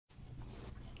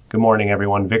Good morning,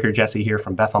 everyone. Vicar Jesse here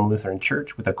from Bethlehem Lutheran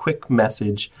Church with a quick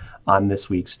message on this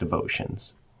week's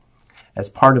devotions. As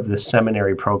part of the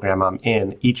seminary program I'm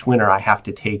in, each winter I have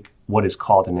to take what is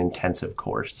called an intensive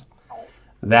course.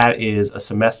 That is a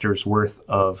semester's worth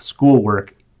of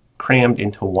schoolwork crammed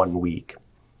into 1 week.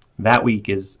 That week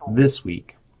is this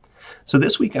week. So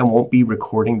this week I won't be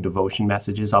recording devotion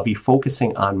messages. I'll be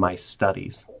focusing on my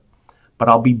studies. But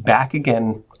I'll be back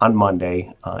again on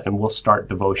Monday and we'll start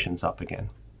devotions up again.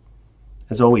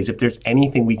 As always, if there's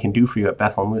anything we can do for you at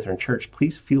Bethlehem Lutheran Church,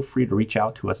 please feel free to reach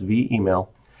out to us via email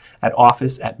at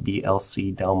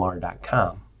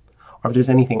office@blcdelmar.com. Or if there's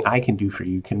anything I can do for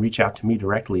you, you can reach out to me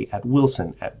directly at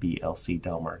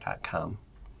wilson@blcdelmar.com.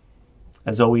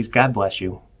 As always, God bless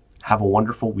you. Have a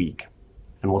wonderful week,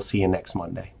 and we'll see you next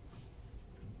Monday.